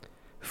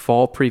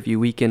Fall Preview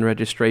Weekend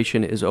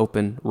registration is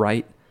open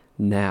right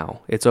now.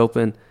 It's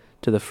open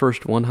to the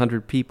first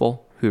 100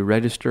 people who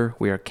register.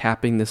 We are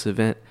capping this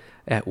event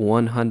at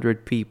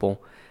 100 people,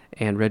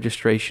 and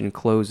registration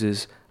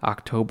closes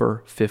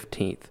October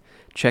 15th.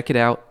 Check it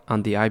out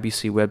on the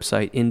IBC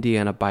website,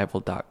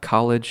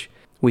 indianabible.college.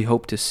 We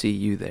hope to see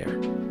you there.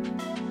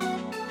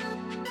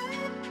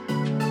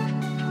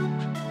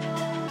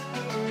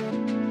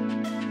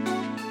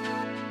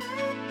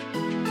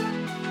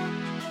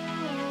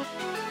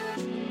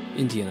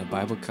 Indiana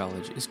Bible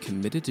College is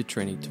committed to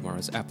training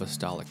tomorrow's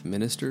apostolic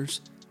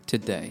ministers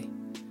today.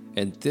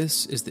 And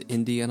this is the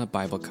Indiana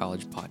Bible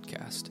College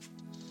podcast.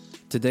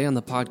 Today on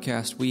the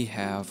podcast, we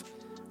have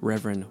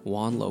Reverend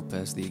Juan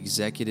Lopez, the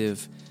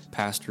executive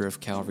pastor of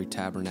Calvary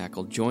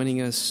Tabernacle,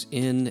 joining us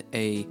in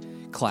a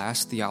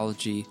class,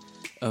 Theology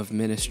of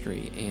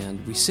Ministry.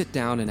 And we sit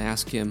down and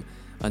ask him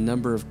a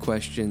number of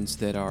questions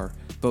that are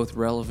both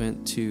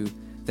relevant to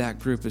that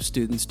group of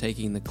students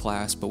taking the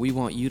class, but we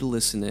want you to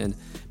listen in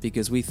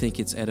because we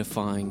think it's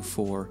edifying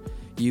for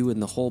you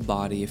and the whole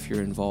body if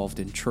you're involved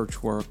in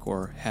church work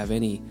or have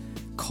any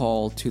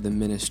call to the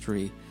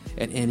ministry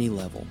at any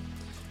level.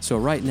 So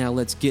right now,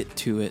 let's get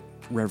to it.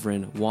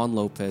 Reverend Juan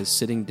Lopez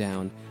sitting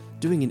down,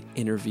 doing an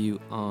interview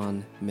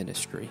on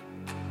ministry.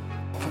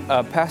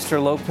 Pastor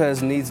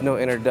Lopez needs no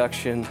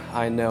introduction,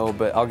 I know,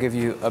 but I'll give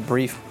you a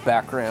brief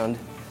background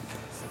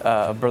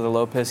of Brother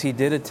Lopez. He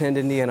did attend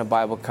Indiana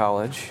Bible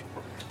College.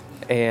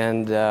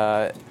 And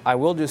I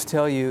will just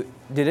tell you,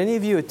 did any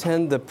of you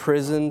attend the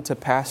Prison to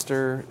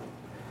Pastor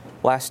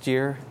last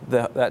year,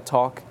 that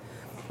talk?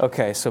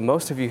 Okay, so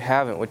most of you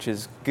haven't, which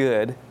is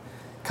good,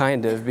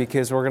 kind of,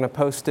 because we're going to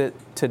post it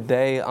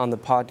today on the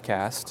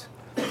podcast.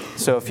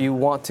 So if you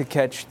want to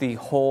catch the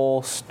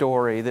whole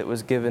story that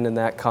was given in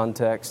that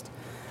context,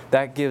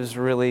 that gives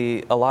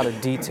really a lot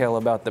of detail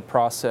about the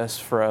process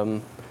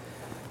from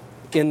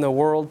in the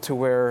world to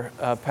where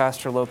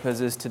Pastor Lopez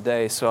is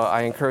today. So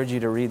I encourage you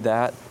to read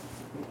that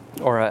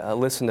or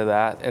listen to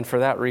that. And for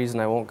that reason,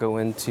 I won't go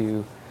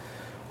into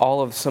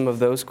all of some of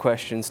those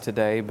questions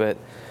today. But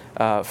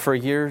for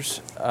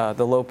years,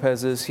 the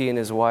Lopezes, he and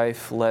his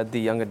wife, led the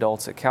young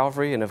adults at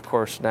Calvary, and of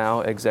course now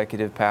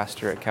executive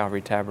pastor at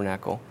Calvary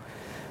Tabernacle.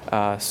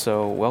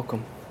 So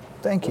welcome.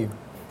 Thank you.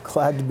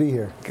 Glad to be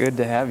here. Good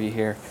to have you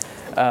here.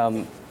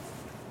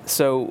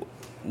 So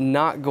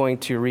not going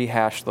to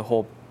rehash the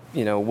whole,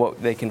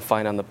 what they can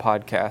find on the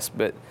podcast,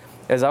 but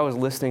as I was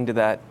listening to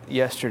that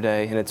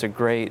yesterday, and it's a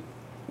great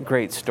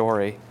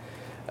story.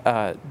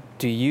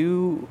 Do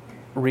you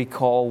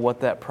recall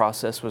what that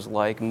process was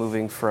like,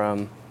 moving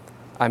from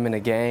I'm in a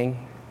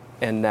gang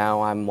and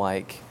now I'm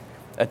like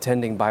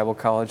attending Bible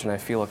college and I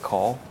feel a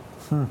call?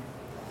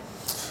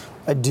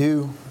 I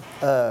do.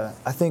 I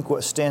think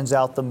what stands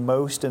out the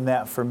most in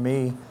that for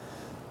me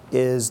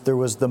is there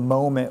was the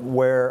moment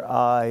where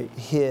I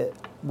hit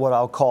what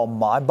I'll call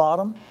my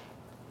bottom.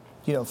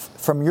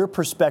 From your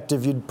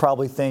perspective, you'd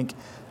probably think,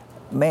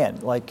 man,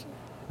 like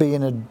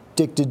being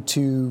addicted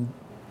to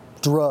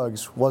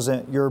drugs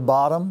wasn't your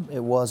bottom.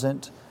 It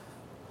wasn't.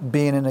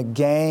 Being in a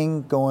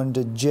gang, going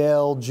to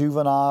jail,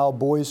 juvenile,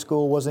 boys'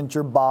 school wasn't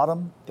your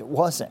bottom. It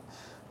wasn't.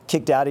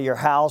 Kicked out of your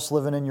house,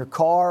 living in your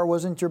car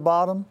wasn't your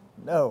bottom.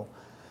 No.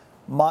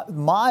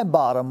 My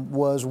bottom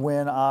was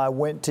when I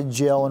went to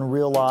jail and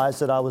realized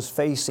that I was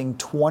facing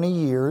 20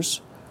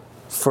 years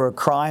for a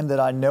crime that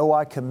I know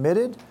I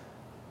committed,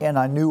 and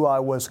I knew I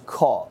was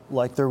caught.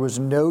 Like there was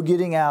no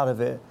getting out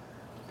of it.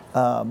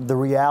 The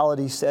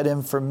reality set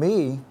in for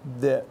me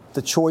that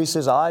the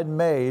choices I'd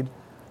made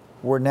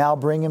were now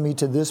bringing me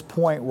to this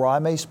point where I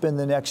may spend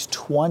the next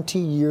 20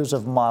 years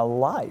of my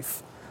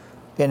life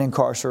in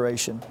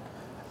incarceration.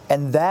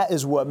 And that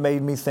is what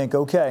made me think,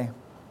 okay,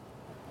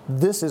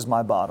 this is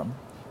my bottom.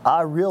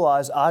 I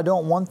realize I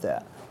don't want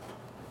that.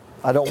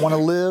 I don't want to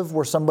live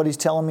where somebody's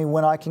telling me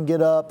when I can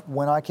get up,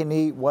 when I can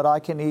eat, what I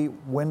can eat,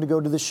 when to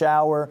go to the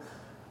shower.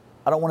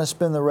 I don't want to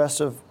spend the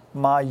rest of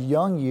my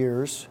young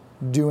years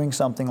doing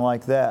something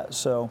like that.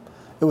 So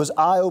it was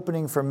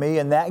eye-opening for me,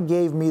 and that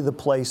gave me the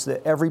place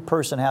that every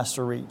person has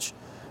to reach,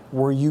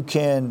 where you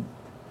can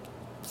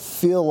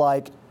feel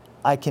like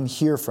I can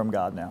hear from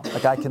God now,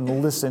 like I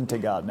can listen to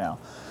God now.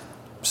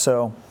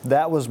 So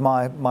that was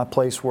my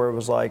place where it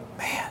was like,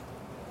 man.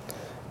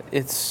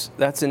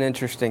 That's an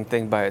interesting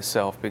thing by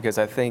itself, because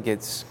I think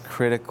it's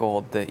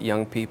critical that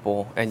young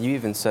people, and you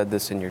even said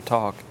this in your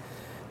talk,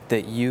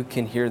 that you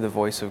can hear the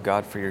voice of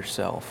God for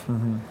yourself.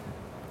 Mm-hmm.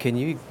 Can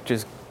you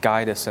just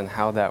guide us on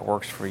how that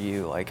works for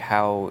you, like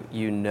how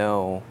you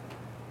know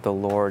the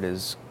Lord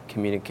is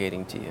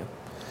communicating to you?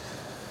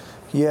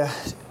 Yeah,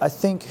 I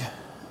think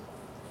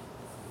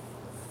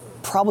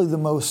probably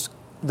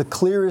the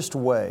clearest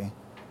way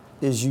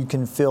is you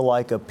can feel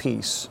like a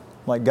peace,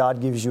 like God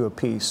gives you a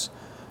peace.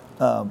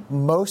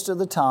 Most of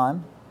the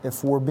time,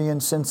 if we're being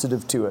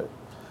sensitive to it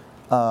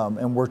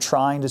and we're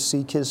trying to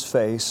seek His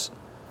face,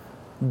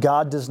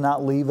 God does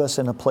not leave us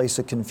in a place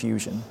of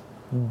confusion.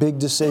 Big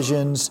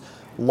decisions,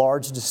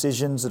 large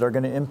decisions that are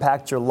going to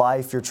impact your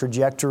life, your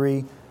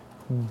trajectory,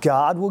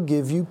 God will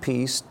give you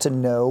peace to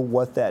know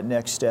what that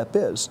next step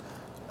is.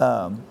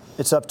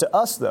 It's up to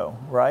us though,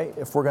 right?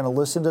 If we're going to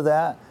listen to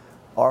that,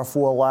 or if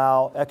we'll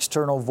allow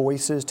external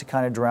voices to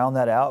kind of drown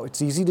that out.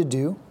 It's easy to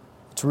do.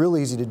 It's real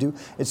easy to do.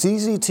 It's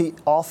easy to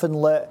often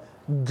let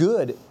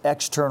good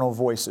external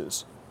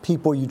voices,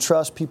 people you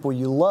trust, people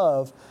you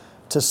love,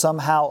 to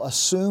somehow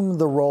assume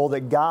the role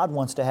that God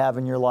wants to have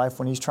in your life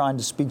when He's trying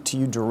to speak to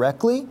you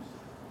directly.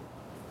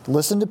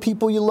 Listen to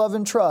people you love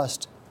and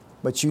trust,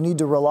 but you need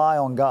to rely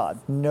on God.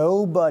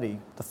 Nobody,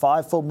 the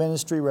fivefold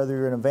ministry, whether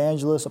you're an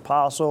evangelist,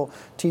 apostle,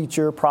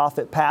 teacher,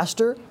 prophet,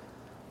 pastor,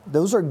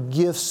 those are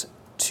gifts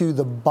to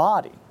the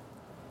body.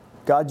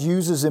 God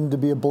uses them to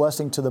be a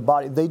blessing to the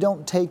body. They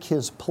don't take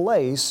His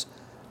place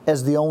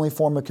as the only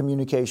form of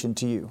communication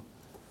to you.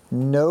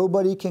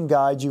 Nobody can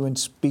guide you and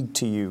speak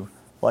to you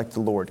like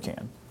the Lord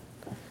can.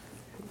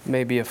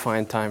 Maybe a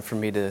fine time for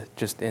me to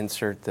just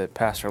insert that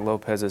Pastor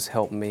Lopez has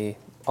helped me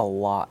a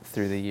lot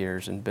through the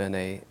years and been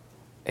a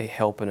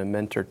help and a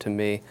mentor to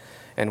me.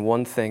 And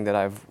one thing that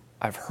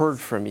I've heard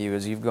from you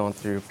as you've gone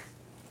through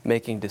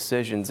making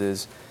decisions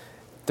is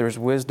there's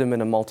wisdom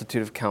in a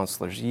multitude of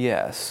counselors,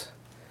 yes.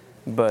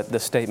 But the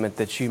statement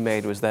that you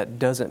made was that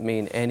doesn't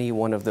mean any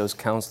one of those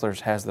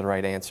counselors has the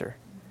right answer.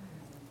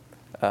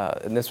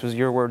 And this was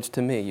your words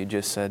to me. You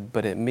just said,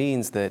 but it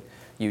means that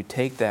you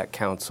take that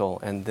counsel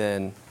and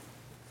then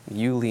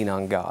you lean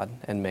on God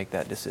and make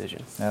that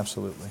decision.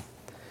 Absolutely.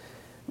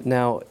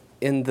 Now,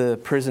 in the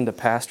prison to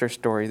pastor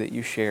story that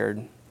you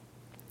shared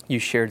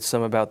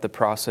some about the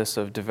process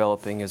of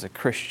developing as a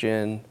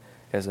Christian,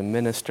 as a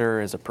minister,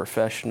 as a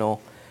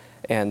professional.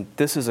 And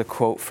this is a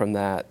quote from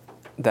that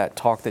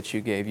talk that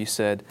you gave. You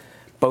said,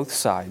 both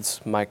sides,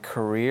 my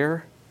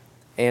career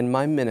and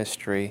my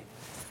ministry,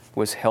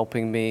 was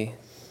helping me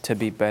to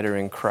be better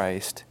in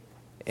Christ,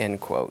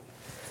 end quote.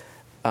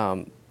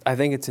 I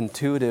think it's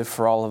intuitive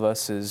for all of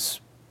us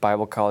as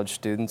Bible college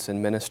students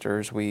and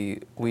ministers. We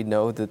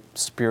know that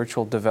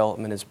spiritual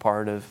development is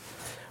part of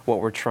what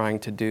we're trying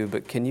to do,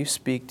 but can you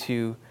speak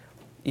to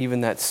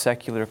even that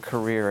secular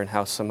career and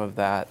how some of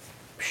that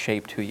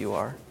shaped who you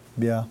are?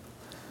 Yeah.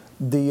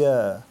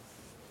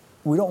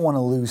 We don't want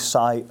to lose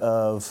sight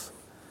of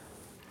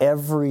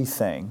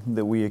everything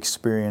that we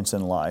experience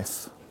in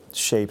life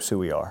shapes who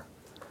we are.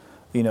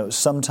 You know,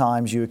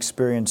 sometimes you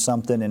experience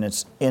something and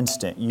it's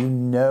instant. You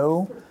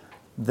know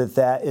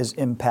that is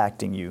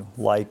impacting you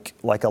like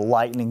a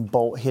lightning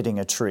bolt hitting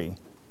a tree.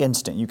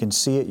 Instant. You can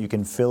see it, you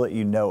can feel it,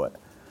 you know it.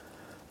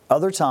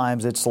 Other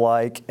times it's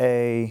like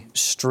a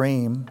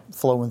stream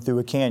flowing through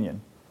a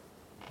canyon.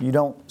 You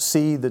don't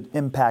see the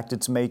impact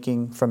it's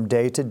making from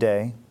day to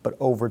day, but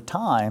over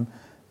time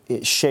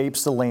it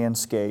shapes the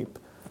landscape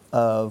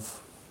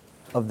of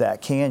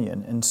that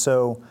canyon. And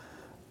so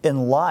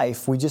in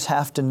life, we just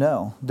have to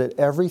know that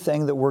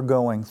everything that we're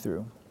going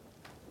through,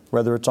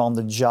 whether it's on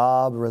the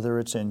job, whether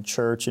it's in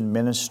church and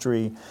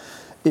ministry,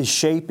 is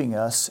shaping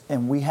us,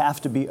 and we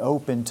have to be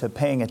open to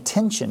paying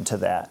attention to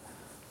that.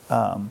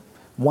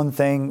 One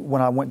thing,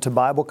 when I went to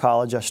Bible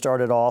college,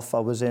 I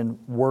was in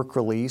work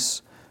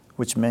release,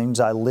 which means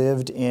I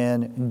lived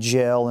in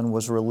jail and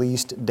was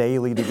released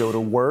daily to go to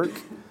work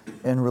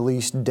and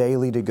released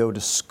daily to go to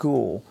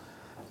school.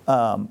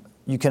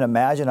 You can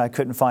imagine I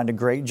couldn't find a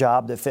great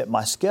job that fit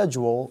my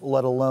schedule,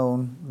 let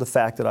alone the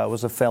fact that I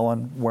was a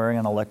felon wearing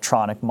an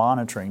electronic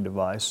monitoring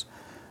device.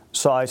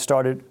 So I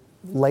started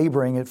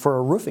laboring for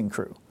a roofing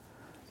crew.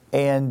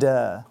 And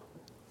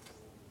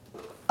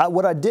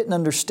what I didn't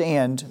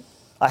understand,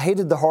 I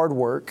hated the hard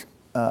work.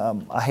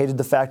 I hated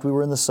the fact we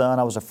were in the sun.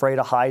 I was afraid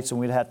of heights and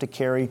we'd have to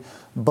carry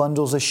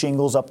bundles of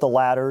shingles up the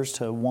ladders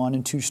to 1-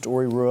 and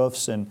 2-story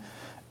roofs. And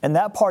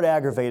that part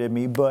aggravated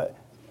me. But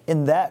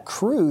in that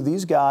crew,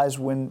 these guys,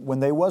 when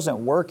they wasn't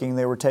working,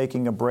 they were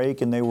taking a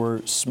break and they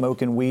were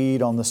smoking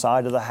weed on the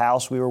side of the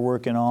house we were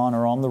working on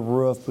or on the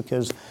roof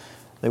because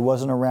they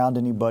wasn't around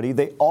anybody.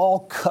 They all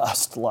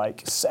cussed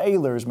like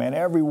sailors, man.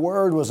 Every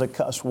word was a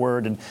cuss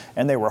word.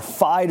 And they were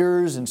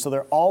fighters, and so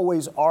they're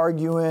always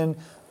arguing,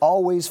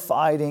 always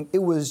fighting. It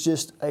was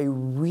just a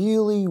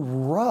really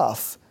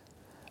rough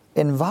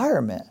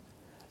environment.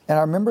 And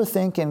I remember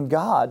thinking,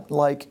 God,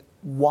 like,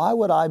 why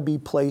would I be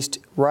placed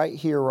right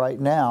here, right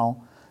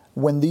now,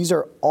 when these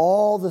are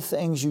all the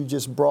things you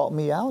just brought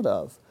me out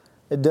of?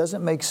 It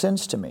doesn't make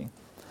sense to me.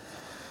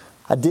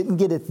 I didn't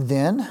get it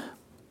then,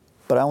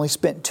 but I only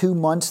spent 2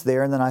 months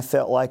there, and then I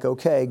felt like,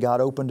 okay,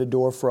 God opened a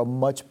door for a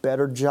much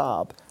better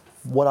job.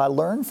 What I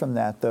learned from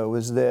that, though,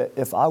 is that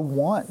if I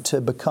want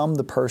to become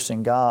the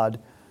person God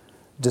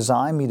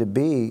designed me to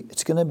be,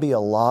 it's going to be a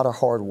lot of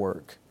hard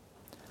work.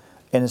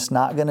 And it's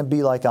not going to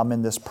be like I'm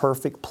in this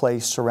perfect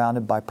place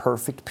surrounded by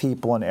perfect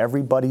people and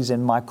everybody's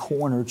in my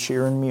corner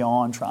cheering me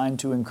on, trying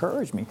to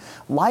encourage me.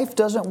 Life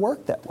doesn't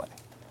work that way.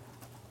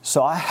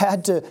 So I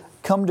had to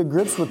come to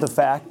grips with the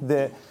fact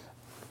that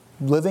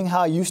living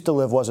how I used to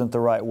live wasn't the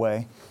right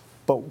way,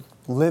 but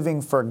living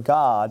for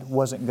God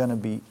wasn't going to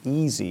be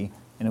easy,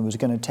 and it was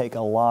going to take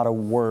a lot of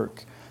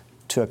work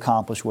to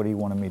accomplish what He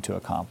wanted me to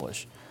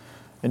accomplish.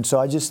 And so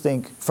I just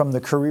think from the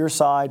career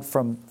side,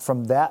 from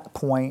that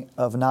point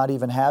of not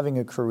even having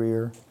a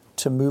career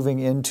to moving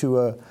into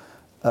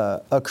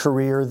a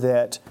career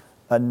that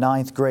a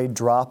ninth grade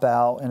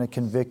dropout and a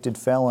convicted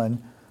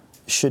felon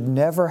should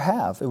never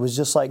have. It was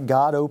just like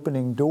God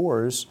opening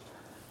doors.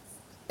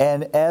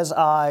 And as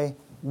I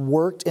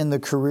worked in the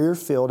career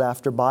field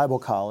after Bible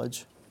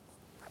college,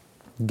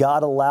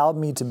 God allowed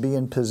me to be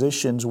in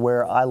positions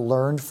where I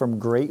learned from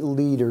great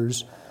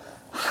leaders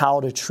how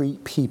to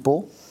treat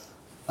people,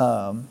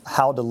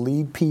 how to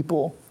lead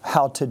people,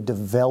 how to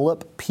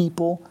develop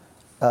people.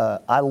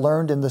 I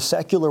learned in the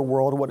secular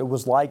world what it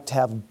was like to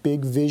have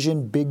big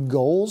vision, big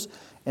goals,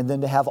 and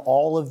then to have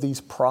all of these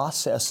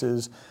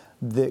processes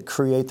that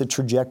create the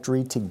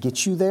trajectory to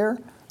get you there.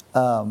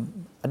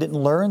 I didn't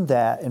learn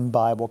that in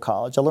Bible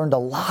college. I learned a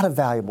lot of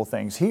valuable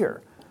things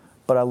here,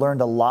 but I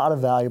learned a lot of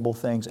valuable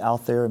things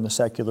out there in the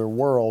secular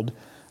world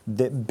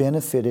that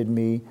benefited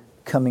me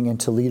coming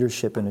into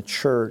leadership in a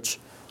church.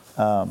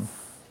 And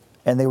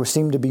they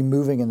seemed to be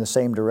moving in the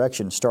same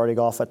direction, starting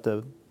off at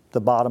the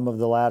bottom of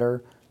the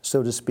ladder,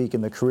 so to speak, in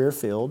the career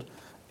field,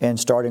 and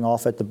starting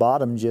off at the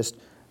bottom, just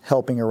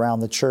helping around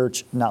the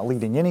church, not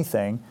leading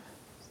anything.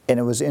 And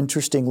it was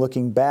interesting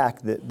looking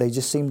back that they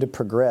just seemed to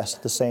progress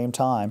at the same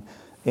time.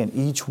 And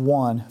each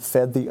one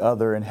fed the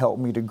other and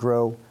helped me to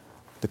grow.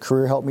 The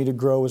career helped me to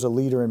grow as a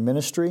leader in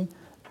ministry,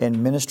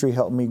 and ministry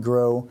helped me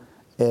grow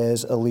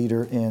as a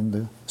leader in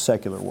the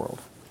secular world.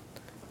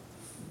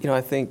 You know,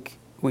 I think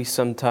we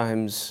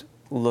sometimes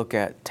look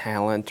at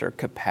talent or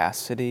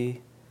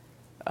capacity,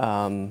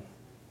 and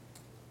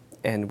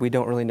we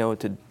don't really know what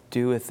to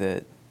do with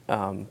it.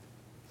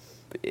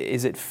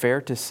 Is it fair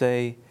to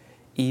say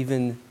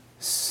even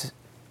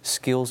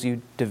skills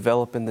you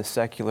develop in the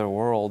secular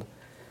world,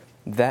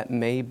 that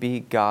may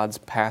be God's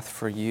path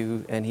for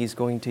you, and He's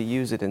going to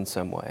use it in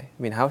some way?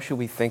 I mean, how should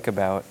we think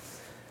about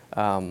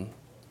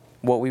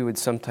what we would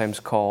sometimes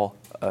call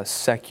a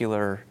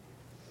secular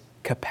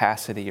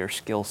capacity or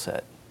skill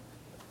set?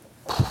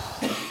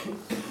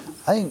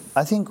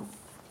 I think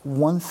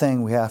one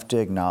thing we have to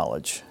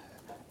acknowledge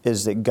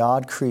is that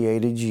God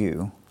created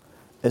you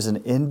as an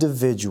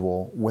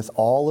individual with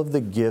all of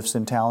the gifts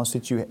and talents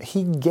that you have.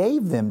 He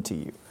gave them to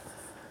you,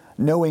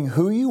 knowing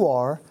who you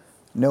are,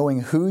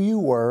 knowing who you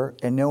were,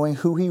 and knowing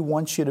who He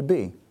wants you to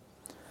be.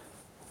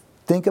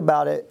 Think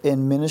about it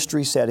in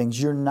ministry settings.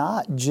 You're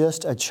not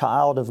just a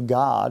child of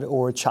God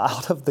or a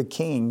child of the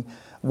King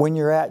when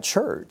you're at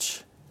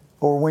church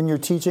or when you're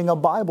teaching a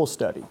Bible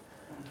study.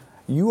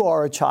 You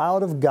are a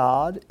child of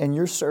God, and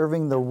you're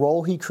serving the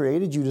role He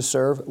created you to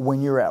serve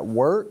when you're at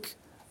work,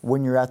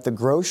 when you're at the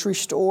grocery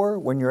store,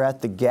 when you're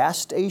at the gas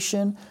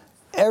station.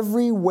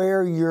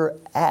 Everywhere you're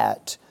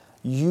at,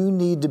 you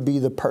need to be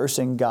the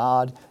person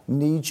God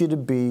needs you to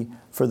be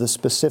for the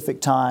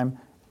specific time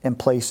and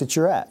place that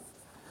you're at.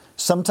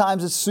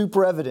 Sometimes it's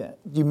super evident.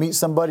 You meet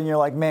somebody and you're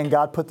like, man,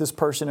 God put this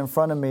person in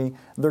front of me.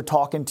 They're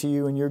talking to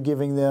you and you're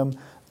giving them,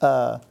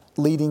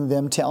 leading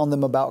them, telling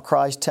them about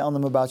Christ, telling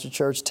them about your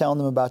church, telling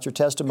them about your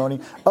testimony.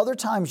 Other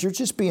times you're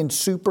just being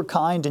super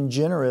kind and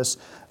generous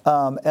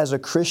as a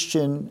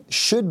Christian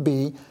should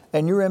be,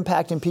 and you're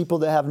impacting people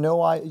that have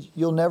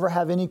you'll never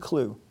have any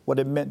clue what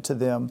it meant to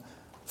them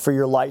for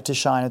your light to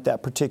shine at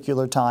that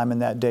particular time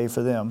and that day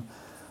for them.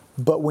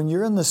 But when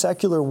you're in the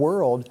secular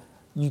world,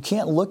 you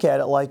can't look at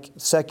it like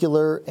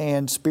secular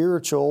and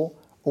spiritual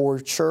or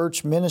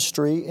church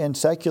ministry and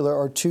secular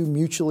are two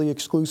mutually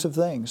exclusive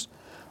things.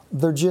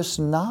 They're just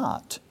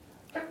not.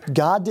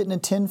 God didn't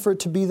intend for it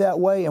to be that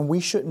way, and we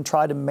shouldn't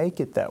try to make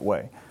it that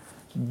way.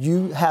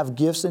 You have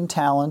gifts and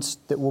talents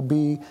that will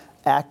be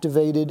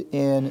activated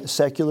in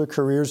secular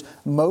careers.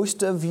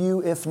 Most of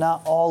you, if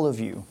not all of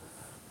you,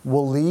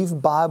 will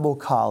leave Bible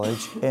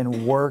college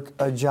and work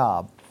a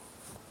job.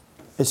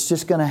 It's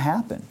just going to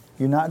happen.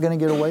 You're not going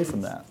to get away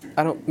from that.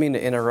 I don't mean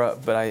to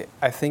interrupt, but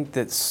I think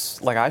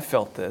that's, like, I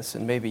felt this,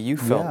 and maybe you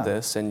felt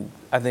this, and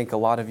I think a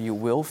lot of you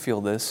will feel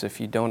this if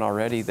you don't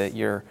already, that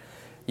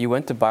you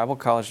went to Bible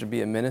college to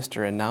be a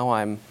minister, and now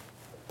I'm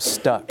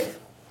stuck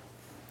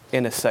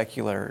in a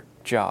secular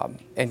job.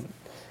 And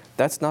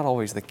that's not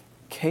always the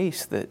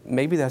case. That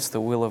maybe that's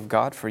the will of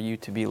God for you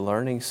to be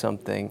learning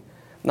something,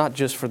 not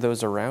just for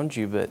those around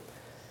you, but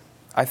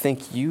I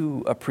think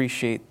you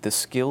appreciate the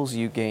skills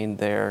you gained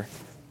there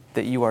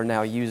that you are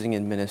now using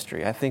in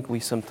ministry. I think we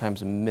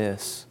sometimes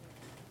miss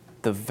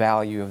the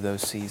value of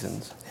those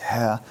seasons.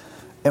 Yeah.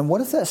 And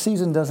what if that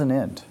season doesn't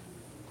end?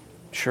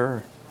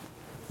 Sure.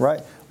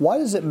 Right? Why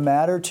does it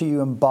matter to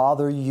you and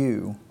bother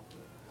you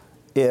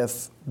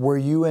if where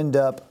you end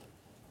up,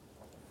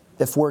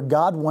 if where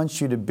God wants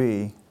you to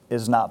be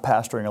is not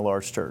pastoring a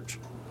large church?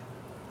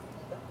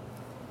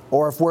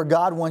 Or if where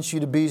God wants you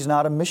to be is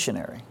not a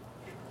missionary?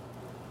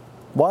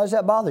 Why does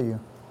that bother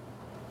you?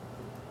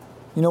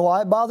 You know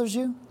why it bothers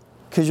you?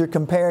 Because you're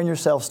comparing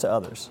yourselves to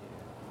others.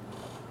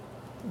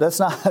 That's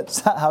not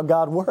how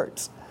God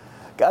works.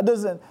 God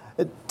doesn't,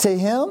 to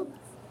Him,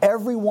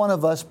 every one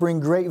of us bring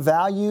great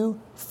value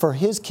for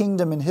His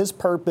kingdom and His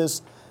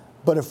purpose.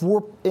 But if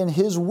we're in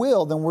His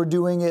will, then we're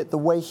doing it the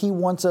way He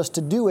wants us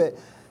to do it.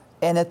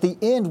 And at the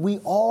end, we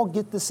all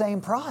get the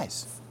same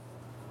prize.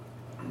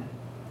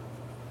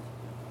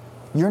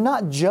 You're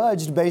not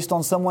judged based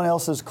on someone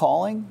else's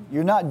calling.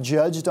 You're not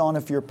judged on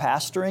if you're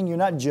pastoring. You're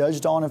not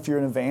judged on if you're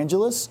an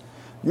evangelist.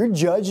 You're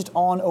judged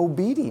on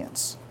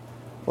obedience.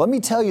 Let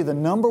me tell you, the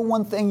number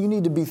one thing you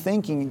need to be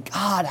thinking,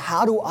 God,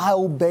 how do I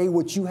obey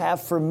what you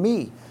have for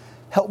me?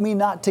 Help me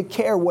not to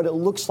care what it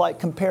looks like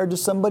compared to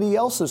somebody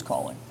else's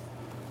calling.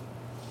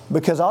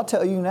 Because I'll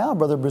tell you now,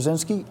 Brother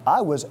Brzezinski,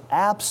 I was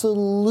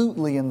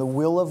absolutely in the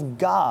will of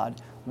God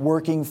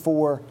working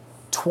for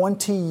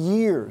 20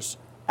 years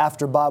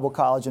after Bible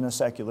college in a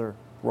secular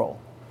role.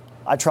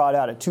 I tried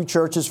out at 2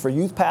 churches for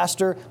youth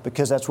pastor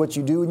because that's what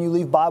you do when you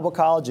leave Bible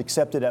college,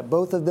 accepted at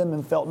both of them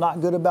and felt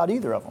not good about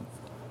either of them.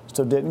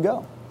 So didn't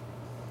go.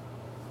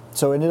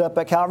 So ended up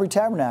at Calvary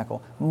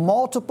Tabernacle.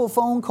 Multiple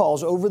phone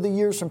calls over the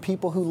years from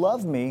people who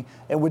loved me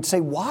and would say,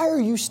 why are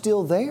you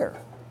still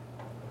there?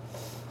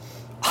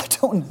 I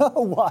don't know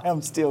why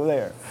I'm still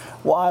there,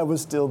 why I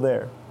was still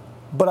there.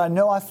 But I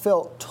know I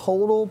felt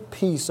total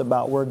peace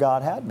about where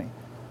God had me.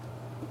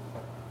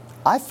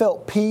 I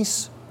felt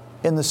peace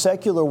in the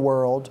secular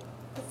world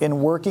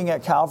in working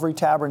at Calvary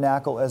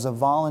Tabernacle as a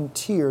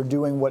volunteer,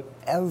 doing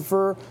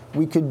whatever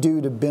we could do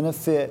to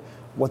benefit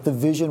what the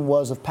vision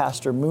was of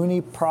Pastor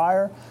Mooney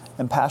prior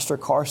and Pastor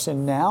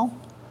Carson now,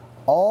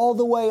 all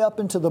the way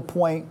up into the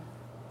point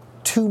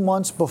 2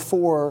 months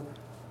before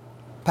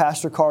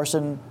Pastor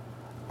Carson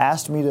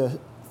asked me to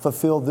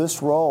fulfill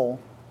this role.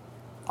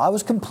 I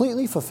was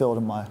completely fulfilled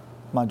in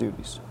my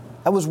duties.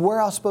 That was where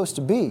I was supposed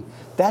to be.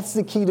 That's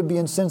the key to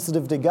being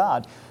sensitive to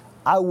God.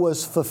 I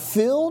was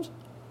fulfilled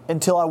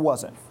until I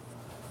wasn't.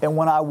 And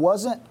when I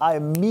wasn't, I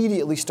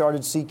immediately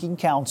started seeking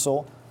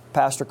counsel.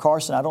 Pastor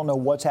Carson, I don't know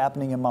what's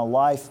happening in my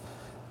life.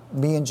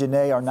 Me and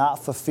Janae are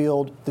not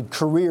fulfilled. The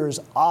career is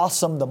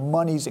awesome. The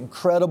money's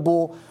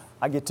incredible.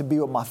 I get to be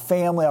with my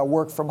family. I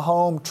work from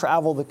home,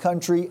 travel the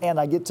country, and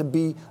I get to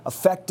be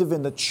effective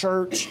in the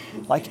church.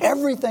 Like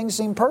everything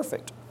seemed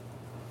perfect.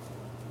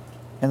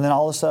 And then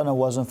all of a sudden I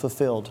wasn't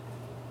fulfilled.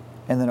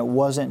 And then it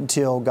wasn't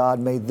until God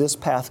made this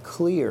path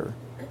clear.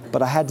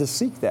 But I had to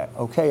seek that.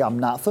 Okay, I'm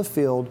not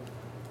fulfilled.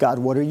 God,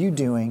 what are you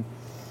doing?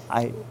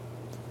 I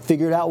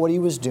figured out what He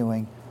was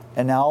doing.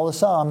 And now all of a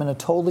sudden I'm in a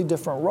totally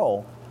different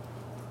role.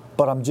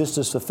 But I'm just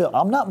as fulfilled.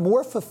 I'm not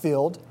more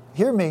fulfilled.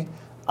 Hear me.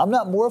 I'm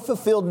not more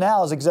fulfilled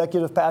now as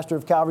executive pastor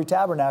of Calvary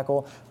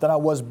Tabernacle than I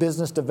was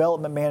business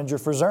development manager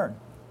for Zurn.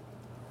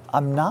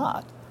 I'm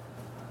not.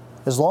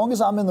 As long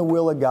as I'm in the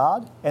will of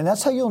God, and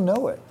that's how you'll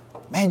know it.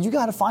 Man, you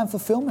got to find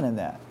fulfillment in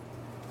that.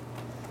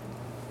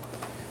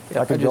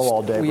 I could go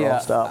all day, but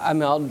I'll stop. I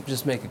mean, I'll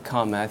just make a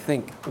comment. I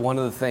think one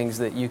of the things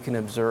that you can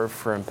observe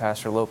from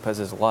Pastor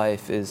Lopez's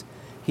life is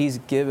he's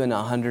given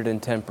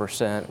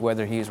 110%,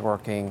 whether he's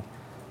working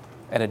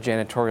at a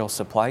janitorial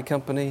supply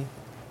company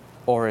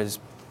or as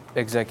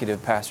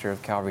executive pastor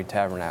of Calvary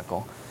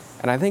Tabernacle.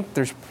 And I think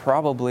there's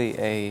probably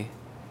a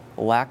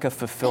lack of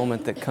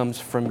fulfillment that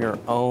comes from your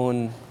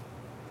own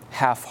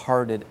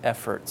half-hearted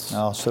efforts.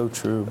 Oh, so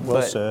true.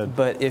 Well said.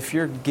 But if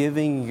you're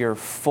giving your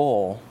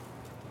full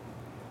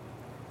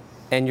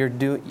and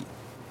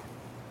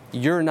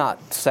you're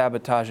not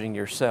sabotaging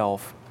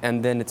yourself,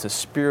 and then it's a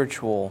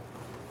spiritual,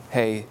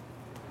 hey,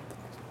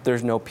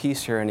 there's no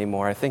peace here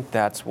anymore. I think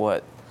that's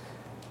what,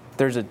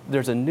 there's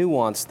a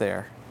nuance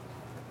there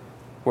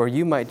where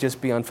you might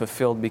just be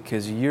unfulfilled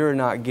because you're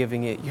not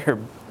giving it your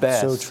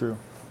best. So true.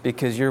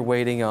 Because you're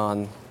waiting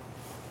on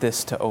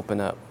this to open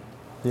up.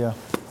 Yeah.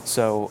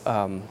 So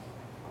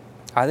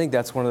I think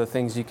that's one of the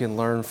things you can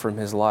learn from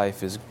his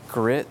life is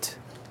grit,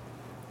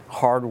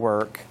 hard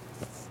work,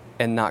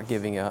 and not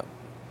giving up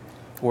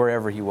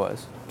wherever he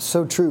was.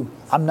 So true.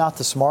 I'm not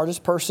the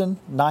smartest person,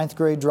 9th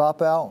grade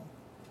dropout,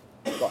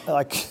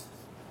 like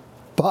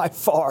by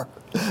far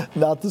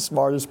not the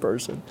smartest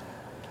person.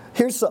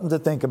 Here's something to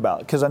think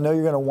about, because I know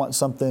you're going to want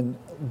something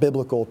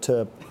biblical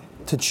to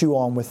chew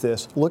on with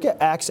this. Look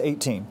at Acts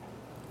 18,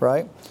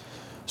 right?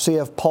 So you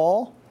have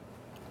Paul,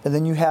 and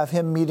then you have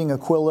him meeting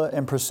Aquila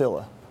and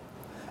Priscilla.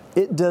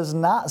 It does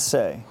not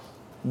say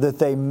that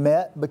they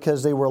met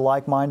because they were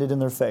like-minded in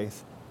their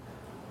faith.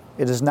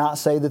 It does not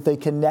say that they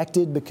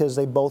connected because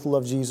they both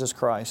love Jesus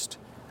Christ.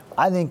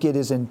 I think it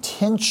is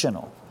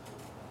intentional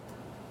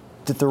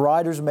that the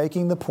writer's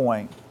making the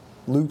point,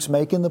 Luke's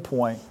making the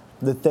point,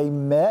 that they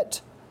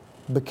met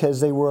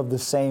because they were of the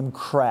same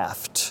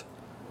craft.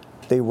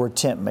 They were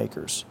tent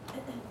makers.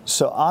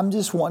 So I'm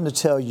just wanting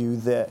to tell you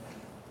that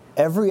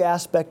every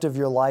aspect of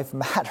your life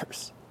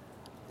matters.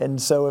 And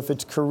so if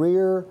it's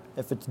career,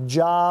 if it's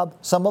job,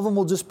 some of them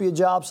will just be a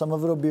job, some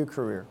of it will be a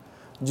career.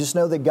 Just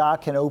know that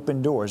God can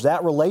open doors.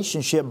 That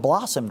relationship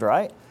blossomed,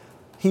 right?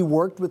 He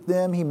worked with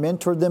them. He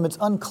mentored them. It's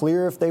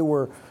unclear if they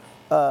were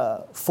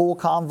full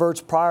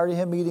converts prior to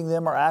him meeting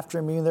them or after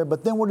him meeting them.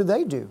 But then what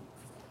do?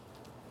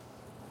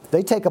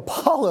 They take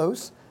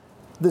Apollos,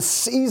 the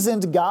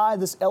seasoned guy,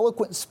 this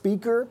eloquent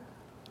speaker,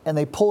 and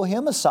they pull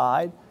him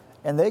aside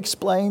and they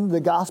explain the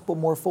gospel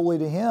more fully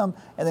to him.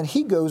 And then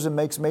he goes and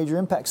makes major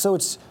impact. So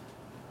it's,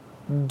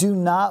 do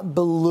not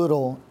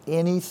belittle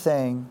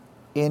anything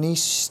any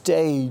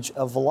stage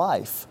of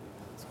life.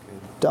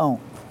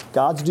 Don't.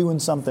 God's doing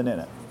something in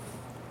it.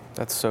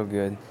 That's so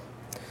good.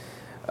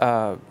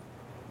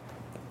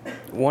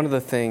 One of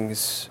the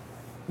things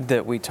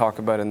that we talk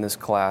about in this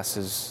class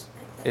is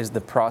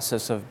the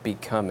process of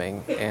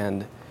becoming,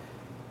 and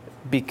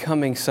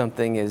becoming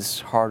something is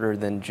harder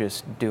than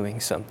just doing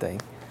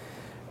something.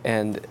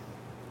 And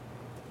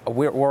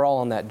we're all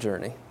on that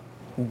journey,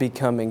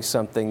 becoming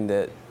something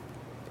that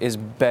is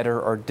better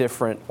or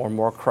different or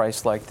more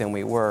Christ-like than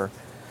we were.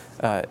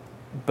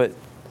 But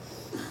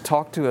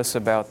talk to us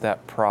about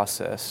that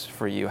process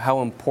for you,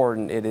 how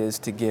important it is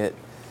to get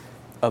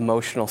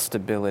emotional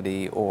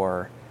stability,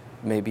 or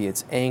maybe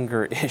it's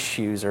anger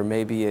issues, or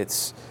maybe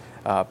it's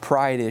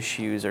pride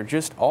issues, or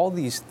just all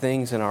these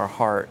things in our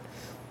heart.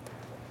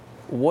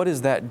 What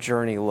does that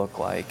journey look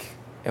like?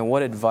 And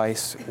what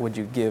advice would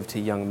you give to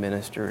young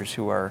ministers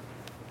who are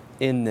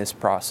in this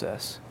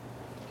process?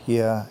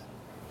 Yeah.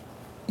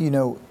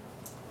 The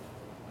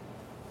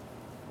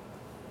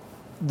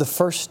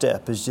first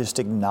step is just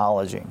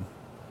acknowledging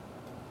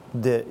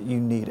that you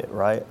need it,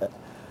 right?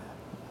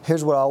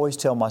 Here's what I always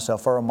tell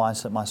myself, or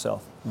remind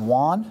myself.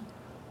 One,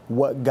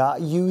 what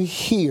got you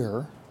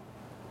here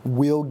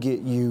will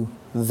get you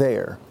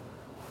there.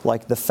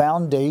 Like the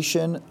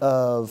foundation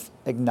of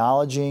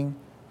acknowledging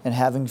and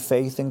having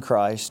faith in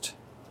Christ,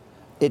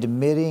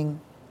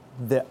 admitting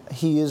that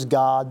He is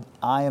God,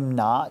 I am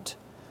not,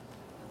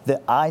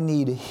 that I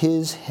need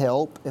His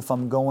help if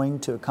I'm going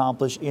to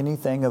accomplish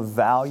anything of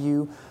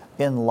value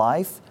in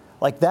life.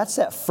 Like that's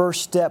that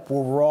first step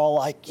where we're all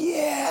like,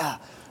 yeah,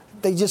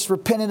 they just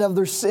repented of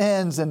their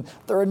sins and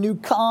they're a new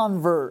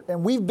convert.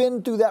 And we've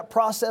been through that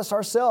process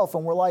ourselves,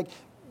 and we're like,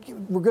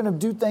 we're going to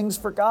do things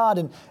for God.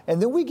 And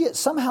then we get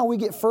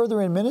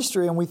further in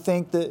ministry and we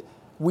think that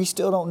we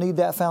still don't need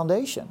that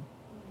foundation.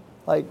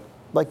 Like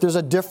there's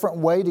a different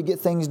way to get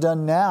things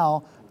done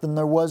now than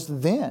there was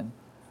then.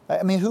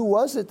 I mean, who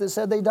was it that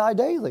said they die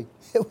daily?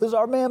 It was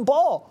our man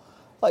Paul.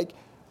 Like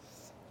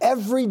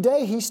every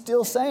day he's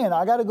still saying,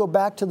 I got to go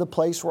back to the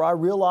place where I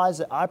realize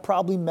that I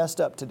probably messed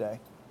up today.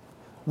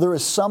 There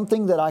is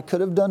something that I could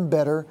have done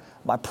better.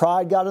 My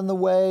pride got in the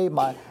way.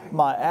 My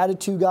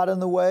attitude got in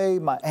the way.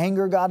 My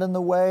anger got in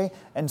the way.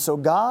 And so,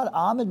 God,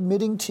 I'm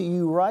admitting to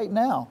you right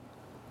now.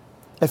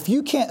 If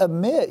you can't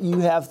admit you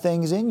have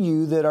things in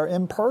you that are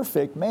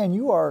imperfect, man,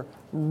 you are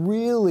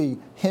really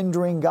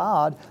hindering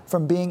God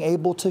from being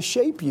able to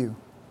shape you.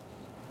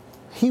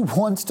 He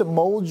wants to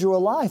mold your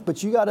life,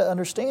 but you got to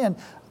understand,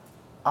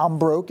 I'm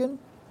broken.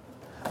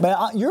 Man,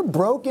 you're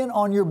broken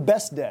on your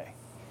best day.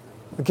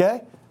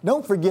 Okay?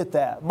 Don't forget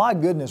that. My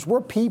goodness, we're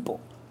people.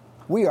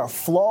 We are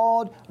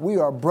flawed. We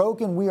are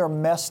broken. We are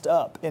messed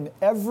up. And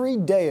every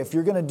day, if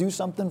you're going to do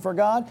something for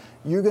God,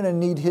 you're going to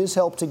need His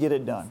help to get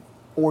it done,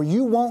 or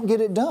you won't get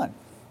it done.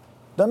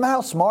 Doesn't matter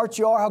how smart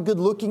you are, how good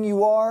looking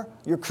you are,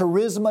 your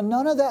charisma,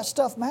 none of that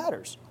stuff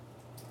matters.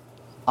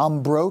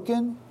 I'm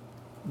broken.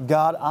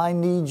 God, I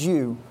need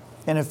you.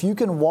 And if you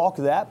can walk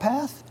that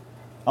path,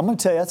 I'm going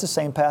to tell you, that's the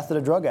same path that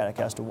a drug addict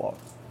has to walk.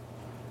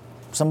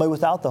 Somebody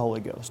without the Holy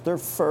Ghost. Their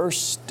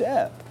first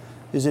step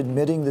is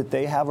admitting that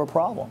they have a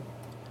problem.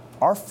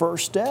 Our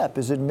first step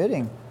is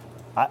admitting,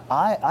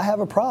 I have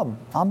a problem.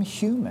 I'm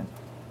human.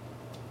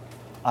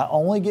 I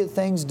only get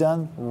things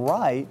done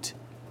right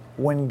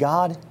when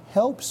God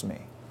helps me.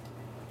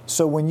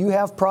 So when you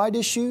have pride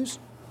issues,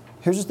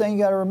 here's the thing you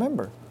got to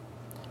remember.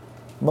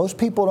 Most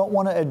people don't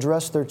want to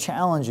address their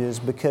challenges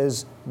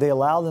because they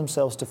allow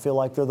themselves to feel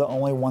like they're the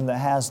only one that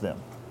has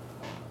them.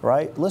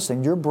 Right?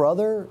 Listen, your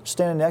brother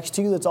standing next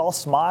to you that's all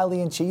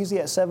smiley and cheesy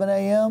at 7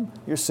 a.m.,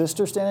 your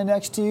sister standing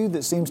next to you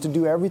that seems to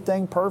do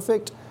everything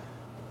perfect,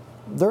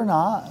 they're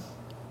not.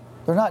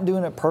 They're not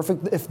doing it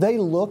perfect. If they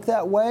look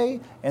that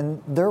way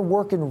and they're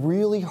working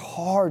really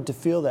hard to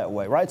feel that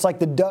way, right? It's like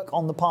the duck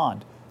on the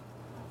pond,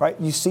 right?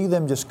 You see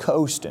them just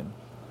coasting.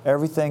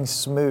 Everything's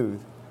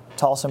smooth,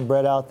 tossing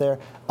bread out there.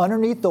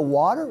 Underneath the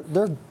water,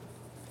 they're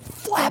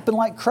flapping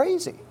like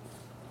crazy.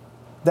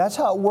 That's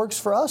how it works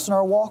for us in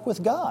our walk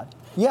with God.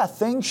 Yeah,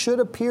 things should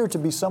appear to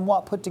be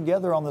somewhat put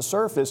together on the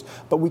surface,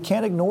 but we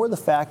can't ignore the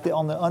fact that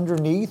on the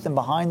underneath and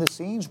behind the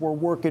scenes, we're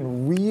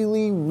working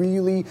really,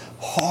 really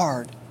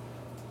hard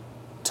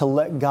to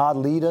let God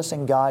lead us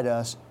and guide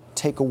us,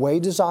 take away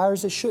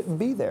desires that shouldn't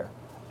be there,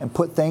 and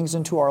put things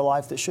into our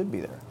life that should be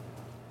there.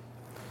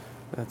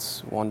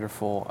 That's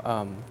wonderful.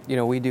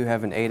 We do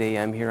have an 8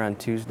 a.m. here on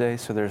Tuesday,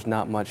 so there's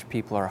not much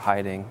people are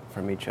hiding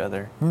from each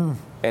other.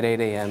 At 8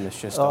 a.m.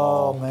 it's just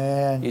all. Oh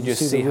man, you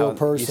just see how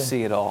person. You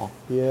see it all.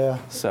 Yeah.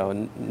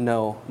 So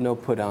no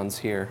put-ons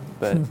here,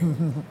 but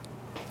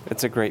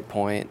it's a great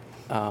point.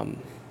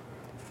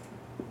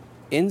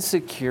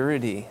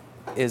 Insecurity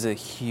is a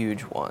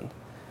huge one.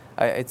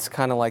 It's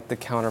kind of like the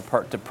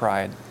counterpart to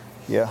pride.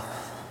 Yeah.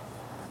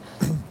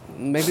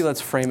 Maybe let's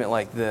frame it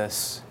like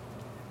this.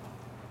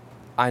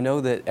 I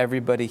know that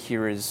everybody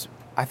here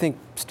I think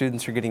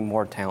students are getting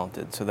more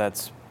talented, so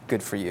that's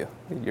good for you.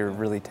 You're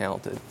really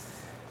talented.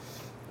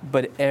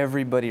 But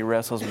everybody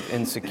wrestles with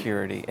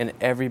insecurity, and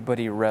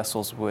everybody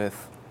wrestles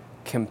with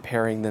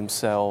comparing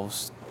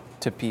themselves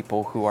to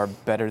people who are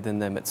better than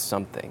them at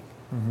something.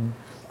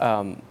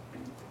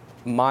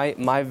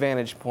 My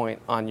vantage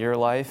point on your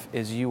life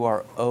is you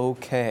are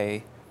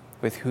okay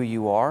with who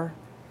you are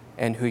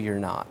and who you're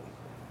not.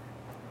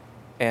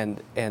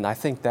 And I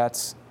think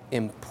that's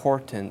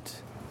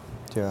important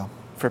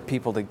for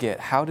people to get.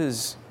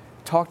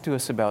 Talk to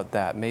us about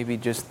that, maybe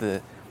just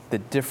the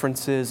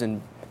differences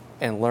and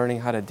learning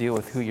how to deal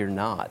with who you're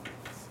not.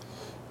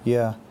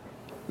 Yeah.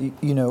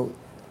 You know,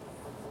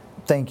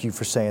 thank you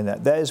for saying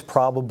that. That is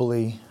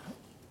probably,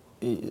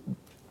 I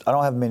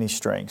don't have many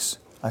strengths.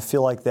 I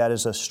feel like that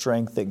is a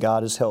strength that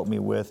God has helped me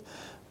with,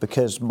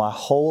 because my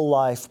whole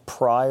life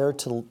prior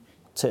to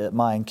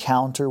my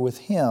encounter with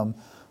Him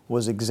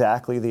was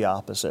exactly the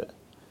opposite.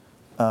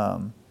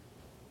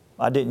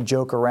 I didn't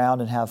joke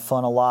around and have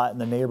fun a lot in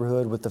the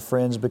neighborhood with the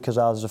friends because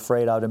I was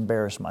afraid I'd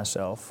embarrass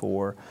myself.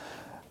 Or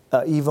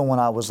even when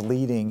I was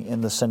leading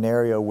in the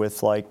scenario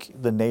with like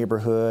the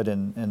neighborhood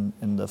and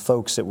the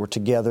folks that were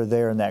together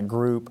there in that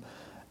group,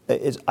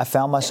 I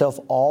found myself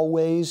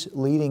always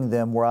leading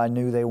them where I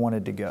knew they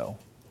wanted to go.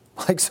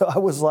 So I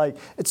was like,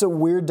 it's a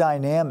weird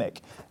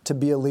dynamic to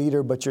be a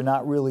leader, but you're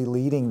not really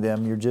leading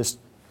them. You're just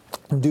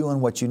doing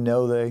what you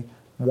know they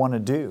want to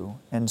do.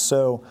 And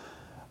so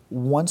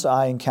once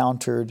I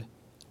encountered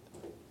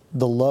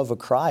the love of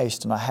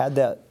Christ and I had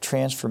that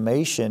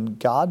transformation,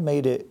 God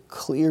made it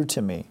clear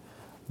to me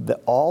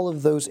that all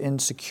of those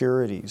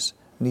insecurities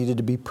needed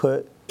to be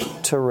put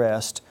to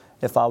rest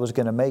if I was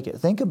going to make it.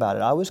 Think about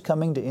it. I was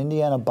coming to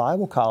Indiana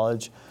Bible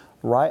College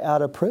right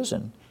out of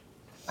prison.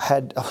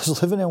 I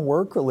was living in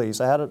work release.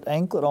 I had an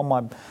anklet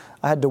on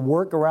I had to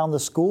work around the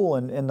school,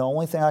 and the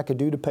only thing I could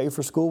do to pay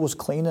for school was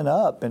cleaning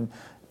up and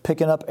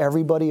picking up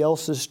everybody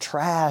else's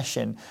trash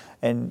and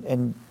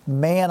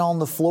man on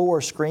the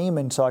floor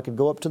screaming so I could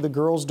go up to the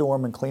girls'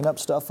 dorm and clean up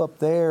stuff up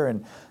there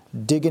and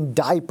digging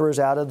diapers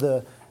out of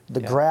the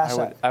grass.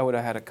 I would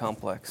have had a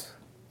complex.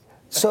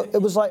 So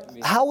it was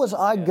like, how was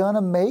I going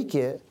to make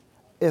it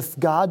if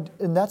God,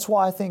 and that's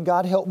why I think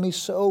God helped me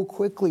so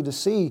quickly to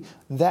see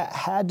that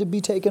had to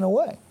be taken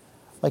away.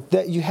 Like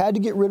that you had to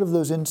get rid of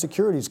those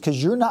insecurities,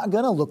 because you're not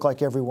going to look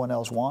like everyone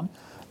else, Juan.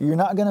 You're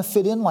not going to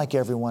fit in like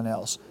everyone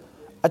else.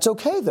 It's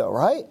okay though,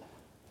 right?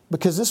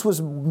 Because this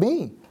was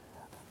me.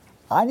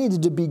 I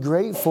needed to be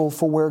grateful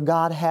for where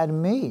God had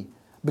me.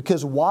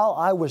 Because while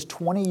I was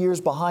 20 years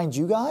behind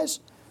you guys,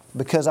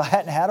 because I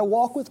hadn't had a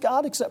walk with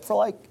God except for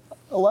like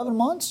 11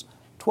 months,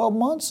 12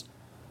 months,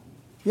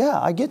 yeah,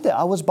 I get that.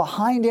 I was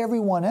behind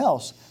everyone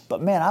else.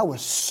 But man, I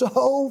was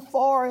so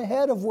far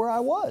ahead of where I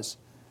was.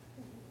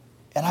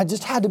 And I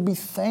just had to be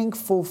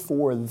thankful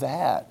for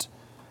that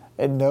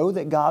and know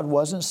that God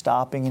wasn't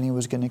stopping and He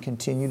was going to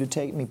continue to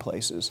take me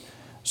places.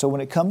 So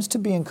when it comes to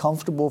being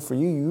comfortable for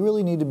you, you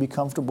really need to be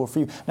comfortable for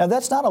you. Now,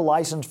 that's not a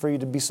license for you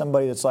to be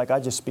somebody that's like,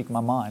 I just speak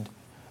my mind.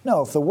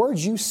 No, if the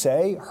words you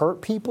say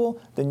hurt people,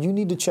 then you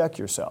need to check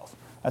yourself.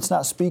 That's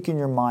not speaking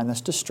your mind.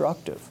 That's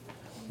destructive.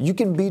 You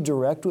can be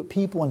direct with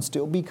people and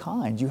still be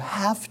kind. You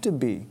have to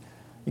be.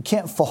 You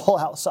can't fall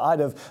outside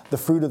of the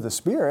fruit of the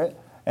Spirit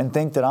and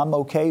think that I'm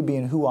okay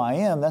being who I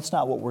am. That's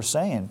not what we're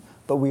saying.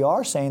 But we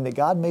are saying that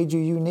God made you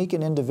unique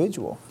and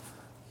individual.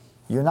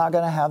 You're not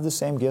going to have the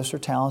same gifts or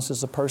talents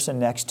as the person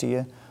next to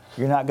you.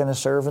 You're not going to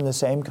serve in the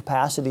same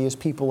capacity as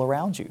people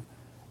around you.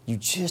 You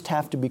just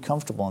have to be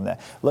comfortable in that.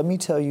 Let me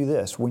tell you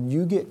this. When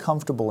you get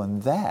comfortable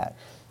in that,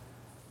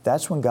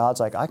 that's when God's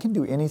like, I can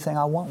do anything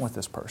I want with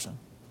this person.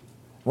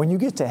 When you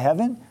get to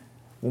heaven,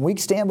 when we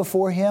stand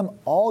before Him,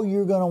 all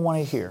you're going to want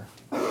to hear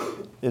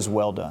is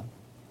well done.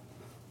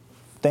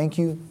 Thank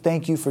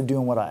you for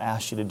doing what I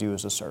asked you to do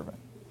as a servant.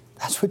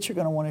 That's what you're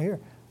going to want to hear.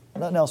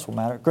 Nothing else will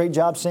matter. Great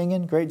job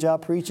singing, great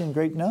job preaching,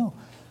 no.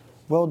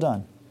 Well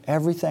done.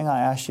 Everything I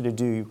asked you to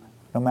do,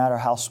 no matter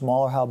how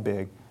small or how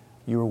big,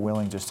 you were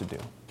willing just to do.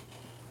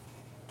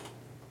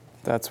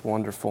 That's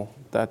wonderful.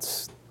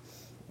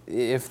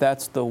 If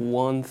that's the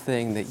one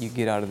thing that you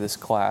get out of this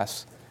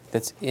class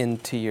that's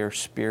into your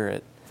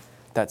spirit,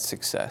 that's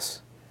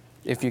success.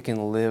 If you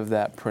can live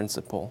that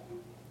principle,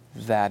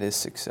 that is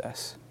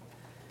success.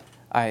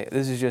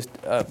 This is just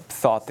a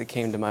thought that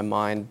came to my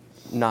mind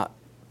not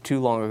too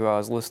long ago. I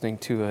was listening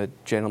to a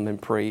gentleman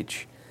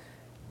preach,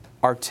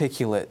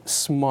 articulate,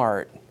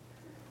 smart,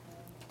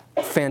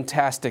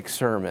 fantastic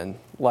sermon,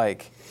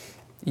 like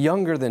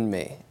younger than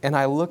me. And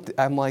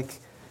I'm like,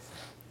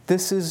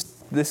 this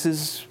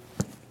is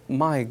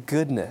my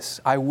goodness.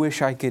 I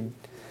wish I could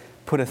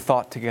put a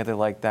thought together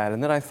like that.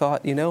 And then I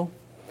thought,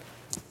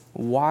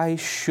 why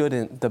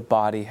shouldn't the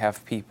body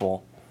have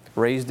people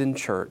raised in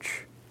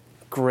church,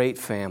 great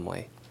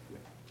family,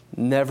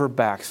 never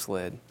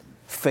backslid,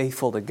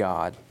 faithful to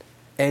God,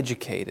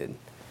 educated?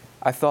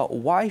 I thought,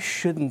 why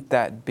shouldn't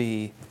that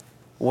be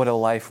what a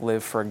life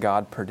lived for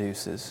God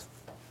produces?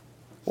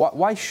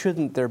 Why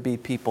shouldn't there be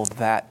people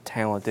that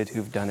talented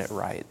who've done it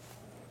right?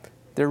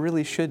 There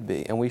really should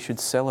be, and we should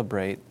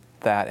celebrate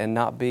that and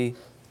not be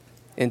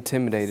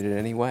intimidated in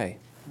any way.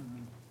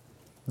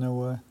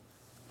 No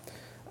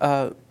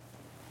way.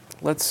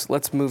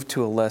 Let's move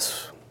to a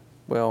less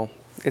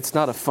it's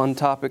not a fun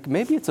topic.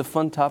 Maybe it's a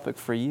fun topic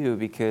for you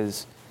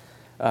because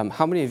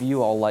how many of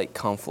you all like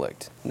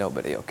conflict?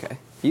 Nobody, okay.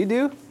 You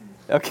do?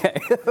 Okay.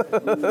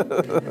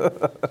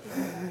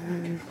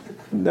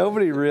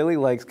 Nobody really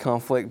likes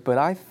conflict, but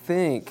I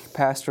think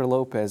Pastor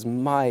Lopez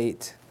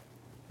might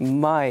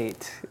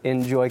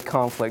enjoy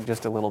conflict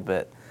just a little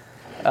bit.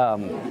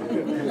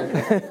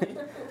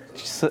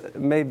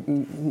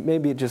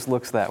 Maybe it just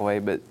looks that way,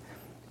 but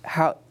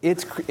how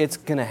it's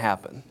going to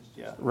happen,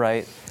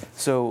 right?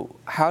 So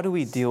how do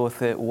we deal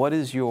with it? What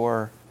is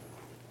your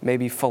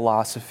maybe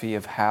philosophy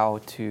of how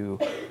to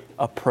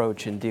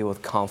approach and deal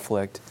with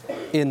conflict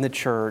in the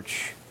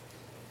church?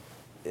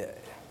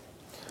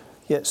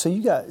 Yeah, so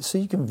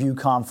you can view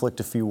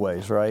conflict a few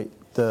ways, right?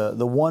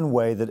 The one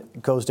way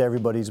that goes to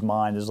everybody's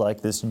mind is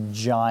like this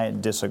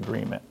giant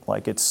disagreement,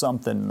 like it's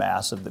something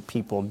massive that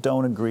people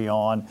don't agree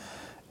on,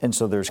 and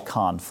so there's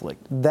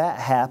conflict. That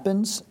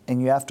happens,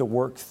 and you have to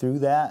work through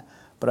that.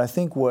 But I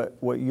think what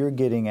you're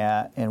getting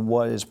at, and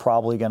what is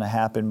probably going to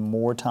happen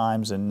more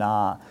times than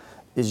not,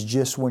 is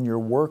just when you're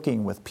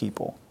working with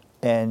people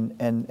and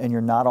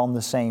you're not on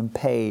the same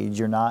page,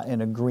 you're not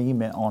in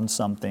agreement on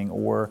something,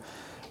 or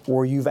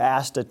you've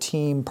asked a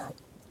team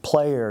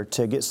player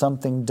to get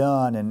something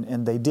done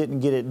and they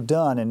didn't get it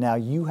done, and now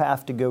you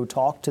have to go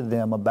talk to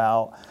them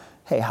about,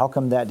 hey, how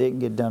come that didn't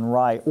get done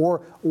right?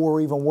 Or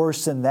even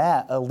worse than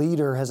that, a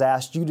leader has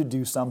asked you to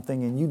do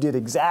something and you did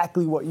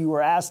exactly what you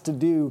were asked to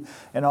do,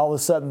 and all of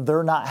a sudden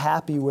they're not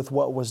happy with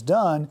what was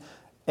done,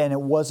 and it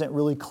wasn't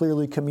really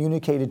clearly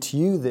communicated to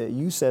you that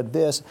you said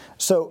this.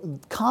 So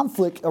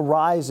conflict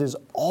arises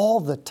all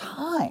the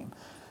time.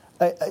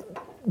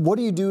 What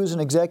do you do as an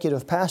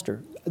executive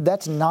pastor?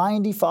 That's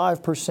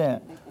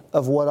 95%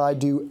 of what I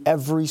do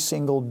every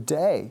single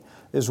day,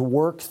 is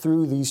work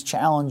through these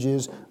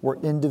challenges where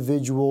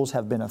individuals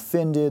have been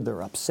offended,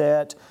 they're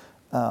upset,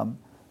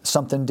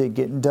 something didn't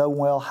get done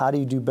well, how do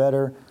you do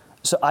better?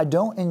 So I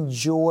don't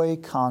enjoy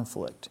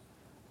conflict,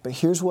 but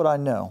here's what I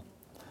know.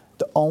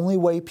 The only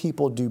way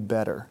people do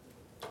better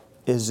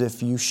is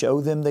if you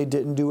show them they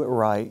didn't do it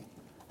right,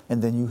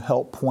 and then you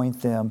help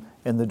point them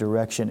in the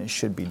direction it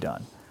should be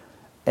done.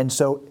 And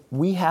so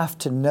we have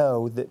to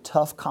know that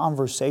tough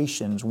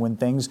conversations, when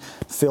things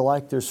feel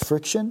like there's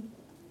friction,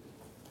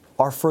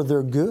 are for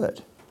their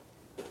good.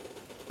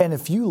 And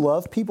if you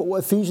love people,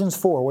 Ephesians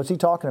 4, what's he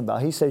talking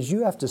about? He says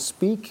you have to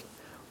speak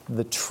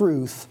the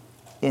truth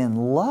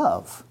in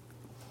love,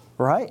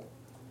 right?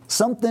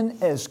 Something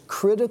as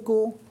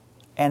critical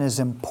and as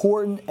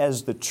important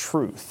as the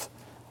truth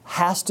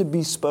has to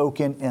be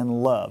spoken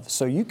in love.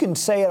 So you can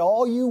say it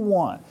all you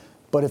want,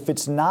 but if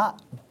it's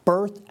not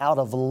birthed out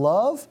of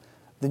love,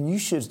 then you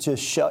should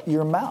just shut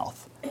your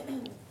mouth.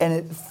 And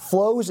it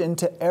flows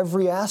into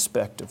every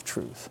aspect of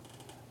truth.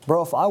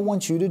 Bro, if I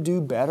want you to do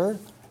better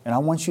and I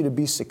want you to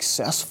be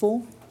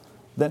successful,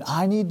 then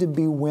I need to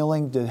be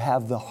willing to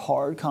have the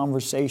hard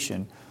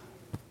conversation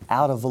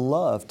out of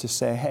love to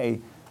say,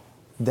 hey,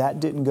 that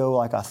didn't go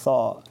like I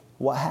thought.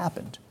 What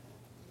happened?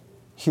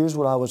 Here's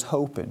what I was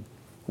hoping.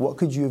 What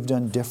could you have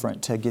done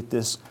different to get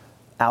this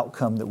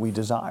outcome that we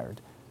desired?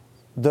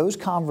 Those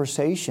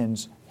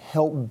conversations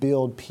help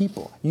build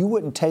people. You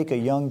wouldn't take a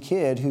young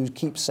kid who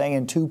keeps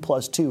saying 2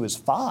 + 2 is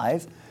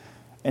 5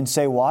 and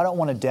say, well, I don't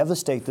want to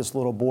devastate this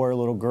little boy or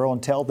little girl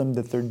and tell them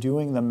that they're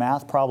doing the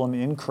math problem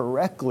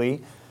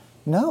incorrectly.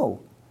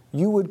 No,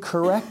 you would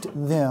correct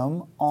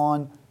them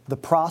on the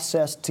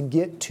process to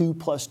get 2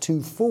 +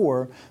 2,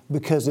 4,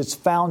 because it's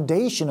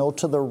foundational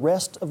to the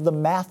rest of the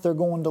math they're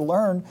going to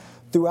learn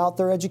throughout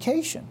their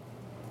education.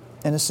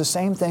 And it's the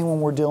same thing when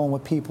we're dealing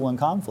with people in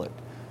conflict.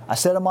 I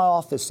sat in my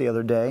office the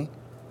other day,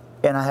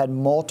 and I had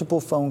multiple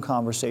phone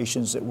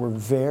conversations that were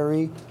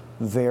very,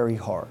 very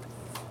hard.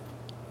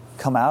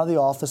 Come out of the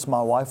office,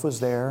 my wife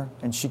was there,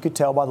 and she could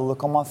tell by the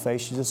look on my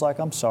face. She's just like,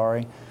 I'm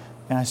sorry.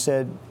 And I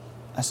said,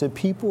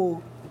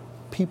 people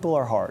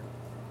are hard.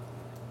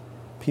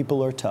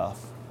 People are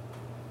tough.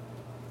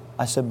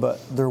 I said, but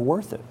they're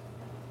worth it.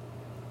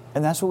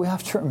 And that's what we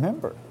have to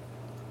remember.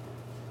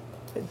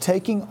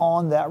 Taking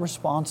on that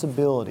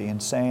responsibility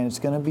and saying it's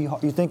going to be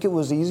hard. You think it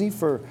was easy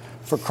for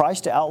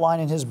Christ to outline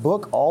in His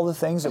book all the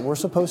things that we're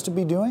supposed to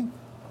be doing?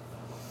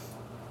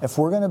 If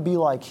we're going to be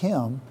like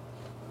Him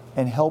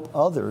and help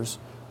others,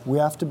 we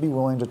have to be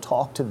willing to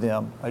talk to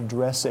them,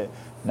 address it,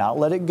 not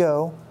let it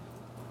go,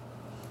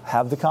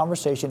 have the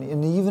conversation.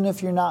 And even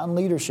if you're not in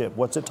leadership,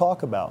 what's it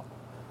talk about?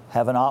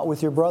 Have an ought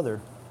with your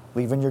brother,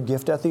 leaving your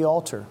gift at the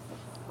altar.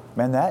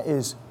 Man, that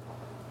is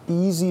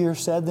easier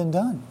said than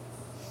done,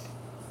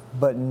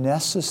 but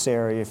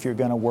necessary if you're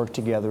going to work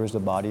together as the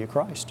body of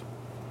Christ.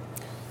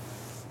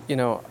 You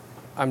know,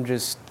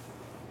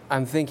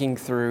 I'm thinking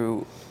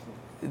through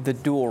the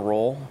dual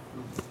role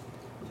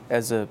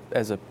as a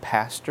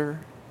pastor.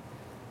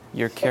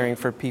 You're caring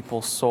for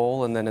people's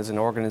soul, and then as an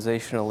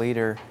organizational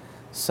leader,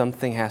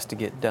 something has to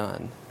get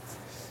done.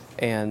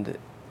 And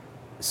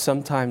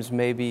sometimes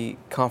maybe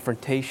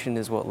confrontation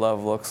is what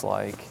love looks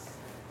like.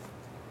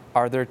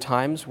 Are there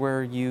times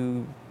where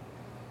you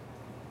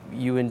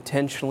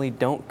intentionally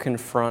don't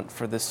confront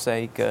for the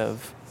sake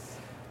of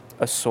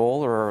a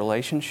soul or a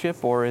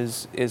relationship, or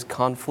is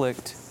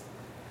conflict,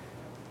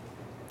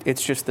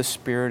 it's just the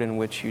spirit in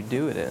which you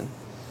do it in?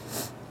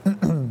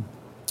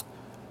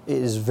 It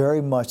is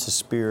very much the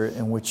spirit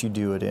in which you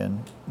do it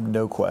in,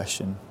 no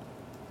question.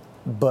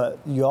 But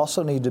you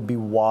also need to be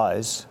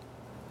wise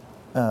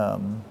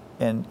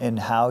in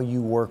how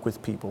you work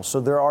with people.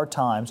 So there are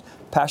times,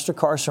 Pastor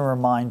Carson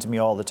reminds me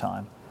all the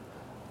time,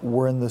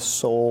 we're in the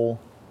soul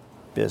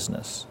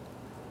business.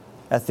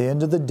 At the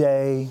end of the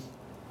day,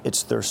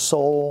 it's their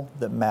soul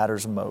that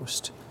matters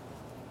most.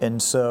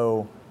 And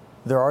so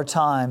there are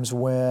times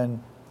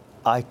when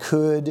I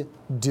could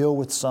deal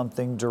with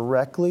something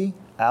directly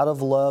out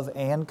of love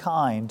and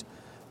kind,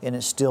 and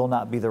it still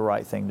not be the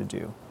right thing to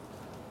do.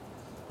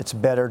 It's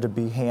better to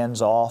be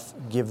hands off,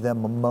 give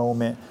them a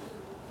moment.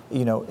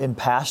 You know, in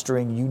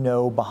pastoring, you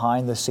know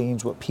behind the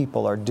scenes what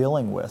people are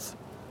dealing with.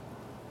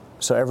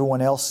 So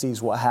everyone else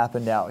sees what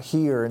happened out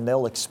here, and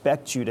they'll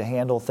expect you to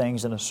handle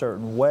things in a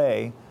certain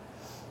way.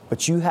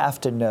 But you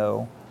have to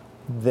know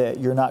that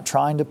you're not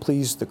trying to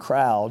please the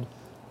crowd.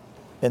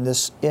 In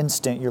this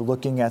instant, you're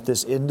looking at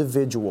this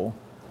individual.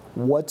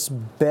 What's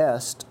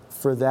best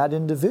for that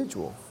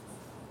individual?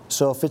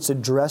 So if it's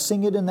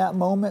addressing it in that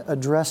moment,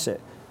 address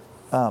it.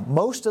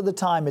 Most of the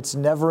time, it's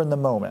never in the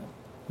moment.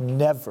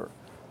 Never.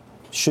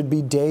 Should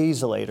be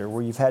days later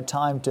where you've had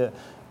time to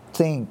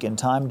think and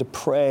time to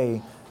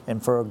pray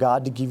and for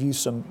God to give you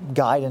some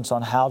guidance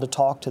on how to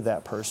talk to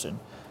that person.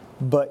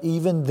 But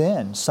even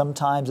then,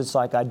 sometimes it's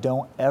like I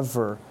don't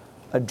ever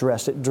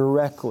address it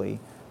directly.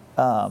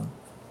 And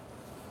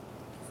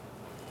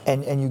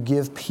you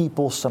give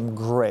people some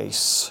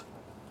grace.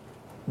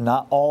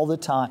 Not all the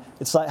time.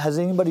 It's like, has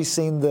anybody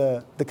seen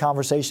the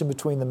conversation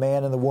between the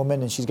man and the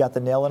woman and she's got the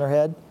nail in her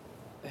head?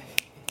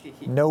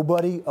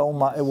 Nobody? Oh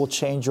my, it will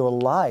change your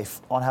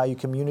life on how you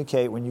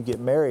communicate when you get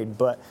married.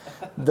 But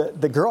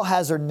the girl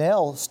has her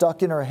nail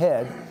stuck in her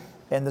head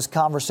and this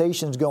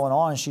conversation's going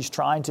on and she's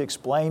trying to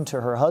explain to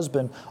her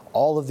husband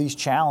all of these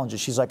challenges.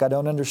 She's like, I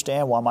don't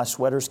understand why my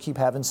sweaters keep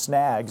having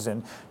snags.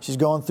 And she's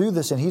going through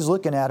this and he's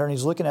looking at her and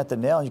he's looking at the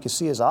nail and you can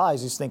see his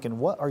eyes. He's thinking,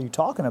 what are you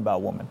talking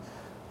about, woman?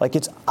 Like,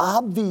 it's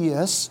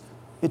obvious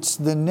it's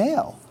the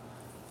nail.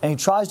 And he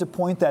tries to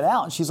point that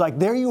out. And she's like,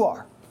 there you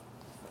are.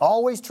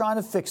 Always trying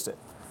to fix it.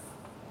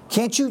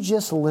 Can't you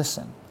just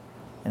listen?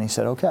 And he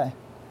said, okay.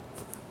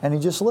 And he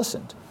just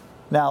listened.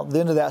 Now, the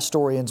end of that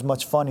story ends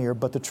much funnier,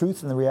 but the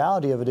truth and the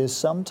reality of it is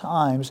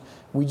sometimes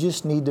we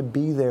just need to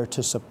be there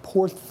to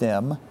support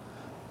them,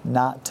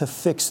 not to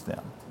fix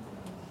them.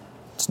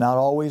 It's not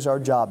always our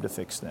job to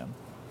fix them.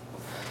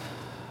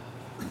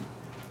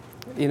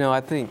 You know,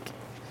 I think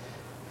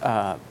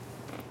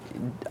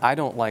I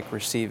don't like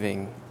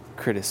receiving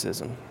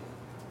criticism.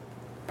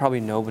 Probably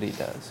nobody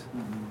does.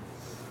 Mm-hmm.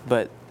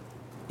 But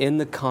in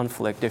the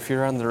conflict, if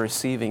you're on the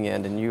receiving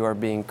end and you are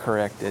being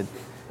corrected,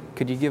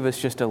 could you give us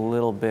just a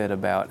little bit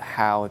about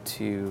how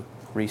to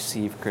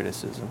receive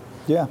criticism?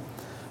 Yeah.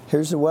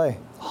 Here's the way.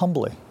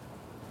 Humbly.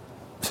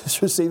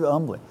 Just receive it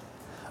humbly.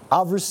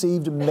 I've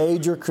received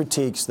major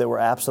critiques that were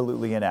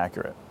absolutely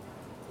inaccurate.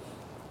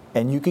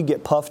 And you can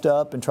get puffed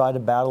up and try to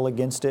battle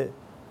against it.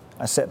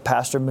 I said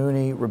Pastor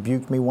Mooney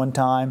rebuked me one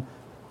time.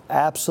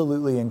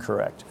 Absolutely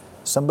incorrect.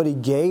 Somebody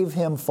gave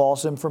him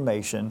false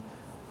information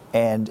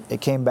and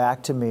it came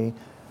back to me,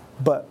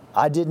 but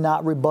I did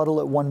not rebuttal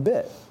it one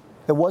bit.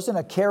 It wasn't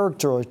a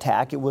character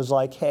attack. It was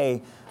like,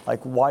 hey, like,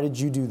 why did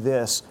you do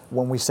this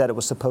when we said it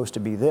was supposed to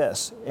be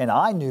this? And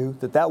I knew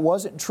that that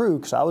wasn't true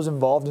because I was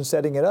involved in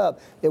setting it up.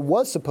 It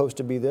was supposed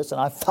to be this,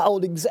 and I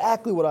followed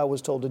exactly what I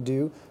was told to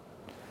do.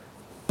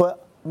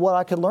 But what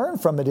I could learn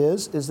from it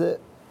is that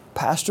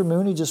Pastor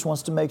Mooney just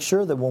wants to make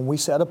sure that when we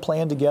set a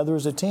plan together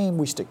as a team,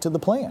 we stick to the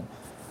plan.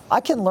 I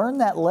can learn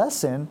that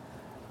lesson.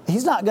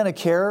 He's not going to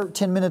care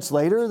 10 minutes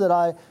later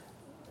that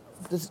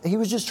he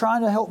was just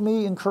trying to help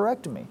me and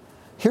correct me.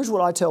 Here's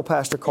what I tell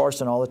Pastor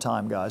Carson all the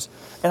time, guys.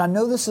 And I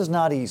know this is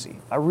not easy.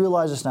 I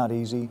realize it's not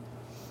easy.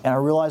 And I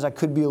realize I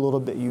could be a little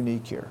bit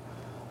unique here.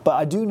 But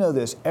I do know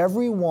this.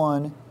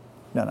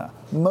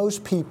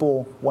 Most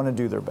people want to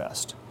do their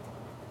best.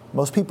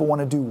 Most people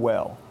want to do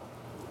well.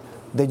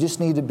 They just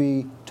need to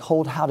be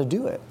told how to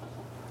do it.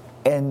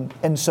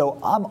 And so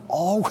I'm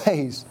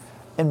always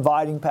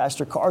inviting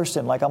Pastor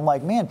Carson. Like, I'm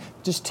like, man,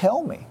 just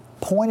tell me.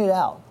 Point it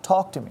out.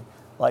 Talk to me.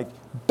 Like,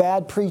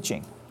 bad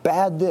preaching.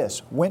 Bad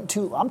this.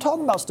 I'm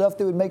talking about stuff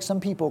that would make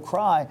some people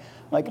cry.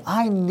 Like,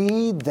 I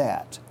need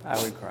that.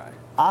 I would cry.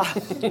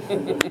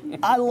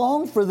 I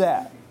long for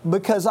that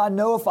because I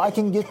know if I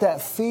can get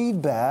that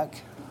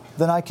feedback,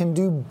 then I can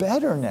do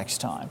better next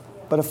time.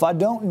 But if I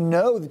don't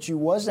know that you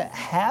wasn't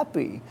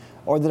happy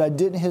or that I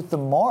didn't hit the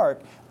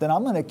mark, then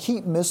I'm going to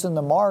keep missing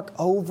the mark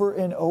over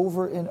and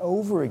over and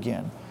over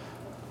again.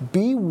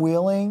 Be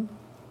willing,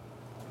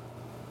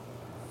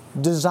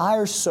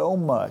 desire so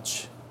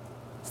much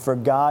for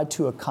God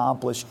to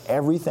accomplish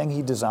everything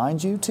He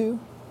designed you to,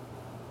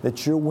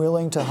 that you're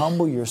willing to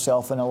humble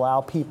yourself and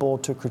allow people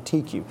to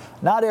critique you.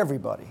 Not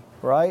everybody,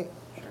 right?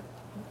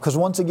 Because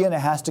once again, it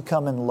has to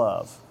come in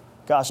love.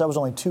 Gosh, I was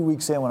only 2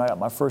 weeks in when I got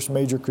my first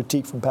major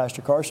critique from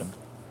Pastor Carson.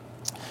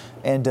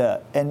 And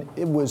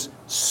it was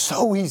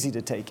so easy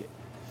to take it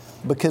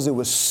because it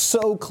was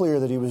so clear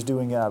that he was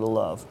doing it out of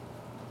love.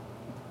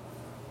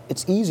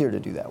 It's easier to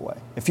do that way.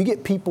 If you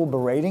get people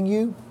berating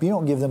you, you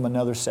don't give them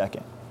another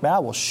second. Man, I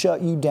will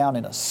shut you down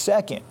in a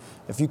second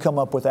if you come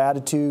up with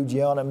attitude,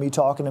 yelling at me,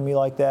 talking to me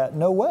like that.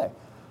 No way.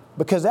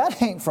 Because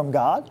that ain't from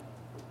God.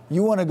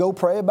 You want to go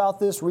pray about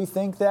this,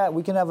 rethink that?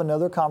 We can have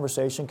another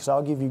conversation because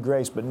I'll give you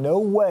grace. But no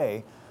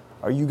way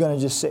are you going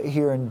to just sit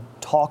here and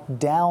talk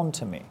down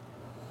to me.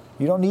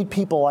 You don't need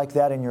people like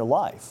that in your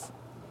life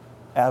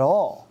at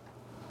all.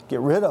 Get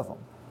rid of them.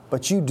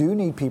 But you do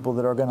need people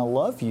that are going to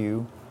love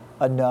you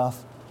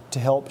enough to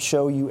help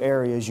show you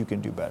areas you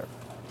can do better.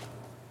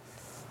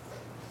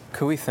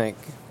 Could we thank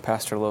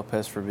Pastor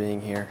Lopez for being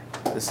here?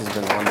 This has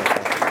been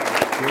wonderful.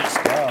 Good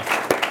stuff.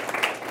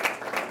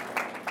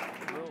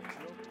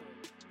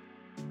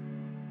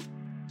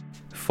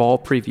 Fall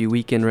Preview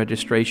Weekend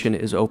registration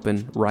is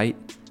open right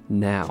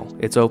now.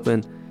 It's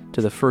open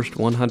to the first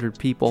 100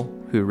 people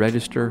who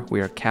register.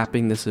 We are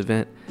capping this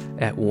event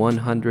at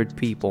 100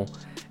 people,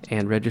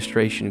 and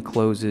registration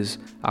closes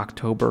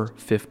October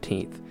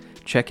 15th.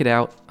 Check it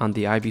out on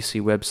the IBC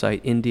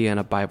website,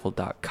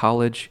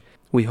 indianabible.college.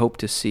 We hope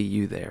to see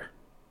you there.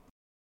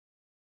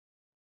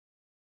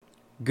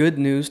 Good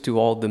news to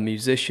all the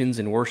musicians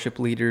and worship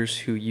leaders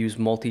who use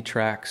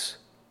multi-tracks.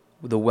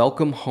 The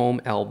Welcome Home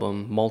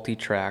album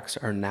multi-tracks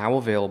are now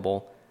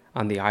available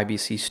on the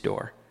IBC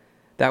store.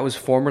 That was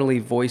formerly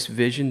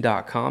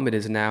voicevision.com. It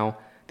is now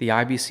the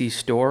IBC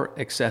store,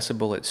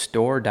 accessible at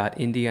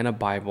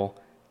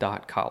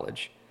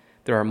store.indianabible.college.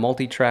 There are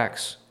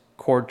multi-tracks,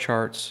 chord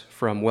charts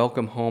from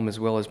Welcome Home as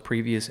well as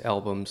previous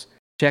albums.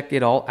 Check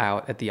it all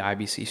out at the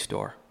IBC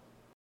store.